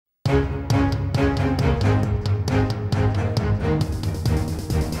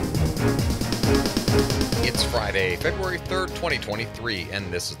It's Friday, February 3rd, 2023,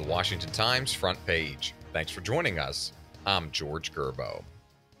 and this is the Washington Times front page. Thanks for joining us. I'm George Gerbo.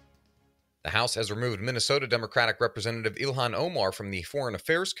 The House has removed Minnesota Democratic Representative Ilhan Omar from the Foreign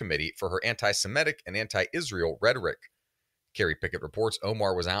Affairs Committee for her anti-Semitic and anti-Israel rhetoric. Carrie Pickett reports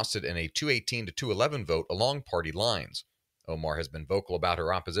Omar was ousted in a 218 to 211 vote along party lines. Omar has been vocal about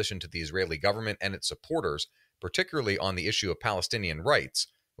her opposition to the Israeli government and its supporters, particularly on the issue of Palestinian rights,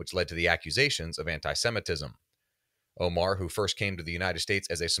 which led to the accusations of anti-Semitism. Omar, who first came to the United States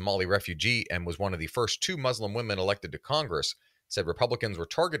as a Somali refugee and was one of the first two Muslim women elected to Congress, said Republicans were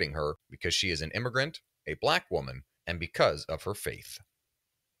targeting her because she is an immigrant, a black woman, and because of her faith.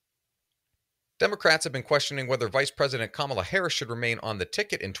 Democrats have been questioning whether Vice President Kamala Harris should remain on the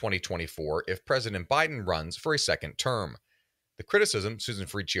ticket in 2024 if President Biden runs for a second term. The criticism, Susan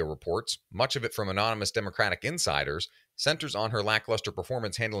Ferricchio reports, much of it from anonymous Democratic insiders, centers on her lackluster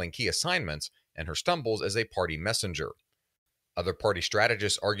performance handling key assignments and her stumbles as a party messenger. Other party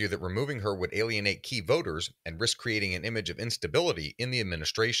strategists argue that removing her would alienate key voters and risk creating an image of instability in the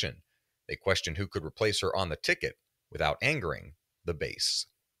administration. They question who could replace her on the ticket without angering the base.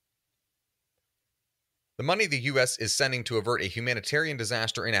 The money the U.S. is sending to avert a humanitarian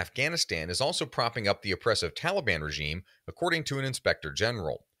disaster in Afghanistan is also propping up the oppressive Taliban regime, according to an inspector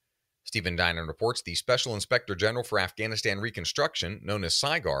general. Stephen Dinan reports the Special Inspector General for Afghanistan Reconstruction, known as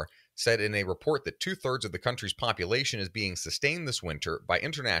SIGAR, said in a report that two-thirds of the country's population is being sustained this winter by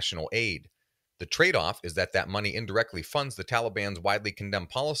international aid. The trade-off is that money indirectly funds the Taliban's widely condemned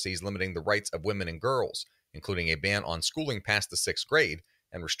policies limiting the rights of women and girls, including a ban on schooling past the 6th grade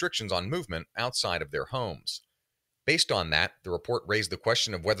and restrictions on movement outside of their homes. Based on that, the report raised the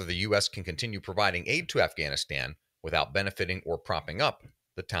question of whether the U.S. can continue providing aid to Afghanistan without benefiting or propping up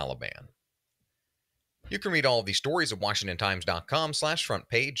the Taliban. You can read all of these stories at WashingtonTimes.com/front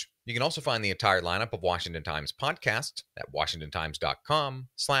page. You can also find the entire lineup of Washington Times podcasts at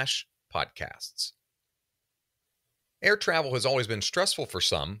WashingtonTimes.com/podcasts. Air travel has always been stressful for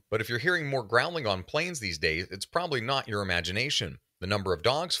some, but if you're hearing more growling on planes these days, it's probably not your imagination. The number of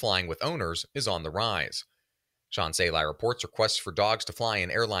dogs flying with owners is on the rise. Sean Salai reports requests for dogs to fly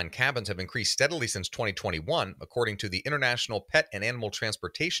in airline cabins have increased steadily since 2021, according to the International Pet and Animal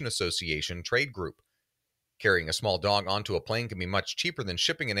Transportation Association trade group. Carrying a small dog onto a plane can be much cheaper than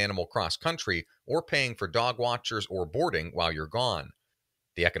shipping an animal cross-country or paying for dog watchers or boarding while you're gone.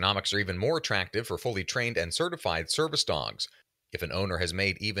 The economics are even more attractive for fully trained and certified service dogs. If an owner has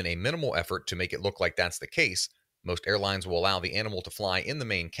made even a minimal effort to make it look like that's the case, most airlines will allow the animal to fly in the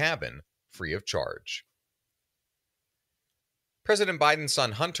main cabin free of charge. President Biden's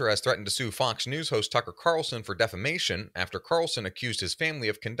son Hunter has threatened to sue Fox News host Tucker Carlson for defamation after Carlson accused his family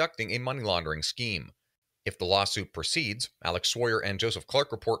of conducting a money laundering scheme. If the lawsuit proceeds, Alex Sawyer and Joseph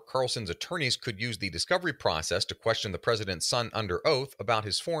Clark report Carlson's attorneys could use the discovery process to question the president's son under oath about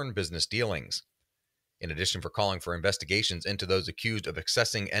his foreign business dealings. In addition for calling for investigations into those accused of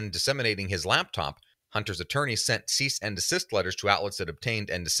accessing and disseminating his laptop, Hunter's attorneys sent cease and desist letters to outlets that obtained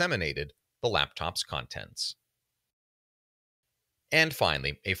and disseminated the laptop's contents. And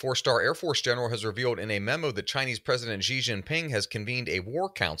finally, a four-star Air Force general has revealed in a memo that Chinese President Xi Jinping has convened a war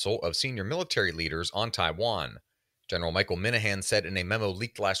council of senior military leaders on Taiwan. General Michael Minahan said in a memo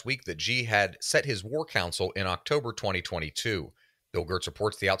leaked last week that Xi had set his war council in October 2022. Bill Gertz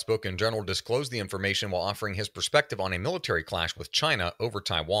reports the outspoken general disclosed the information while offering his perspective on a military clash with China over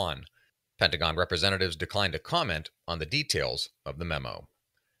Taiwan. Pentagon representatives declined to comment on the details of the memo.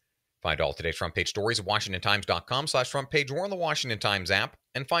 Find all today's front page stories at WashingtonTimes.com/front page or on the Washington Times app,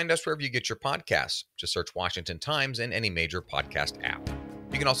 and find us wherever you get your podcasts. Just search Washington Times in any major podcast app.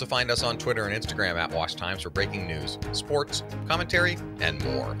 You can also find us on Twitter and Instagram at Wash Times for breaking news, sports, commentary, and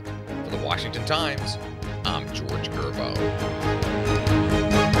more. For the Washington Times, I'm George Gerbo.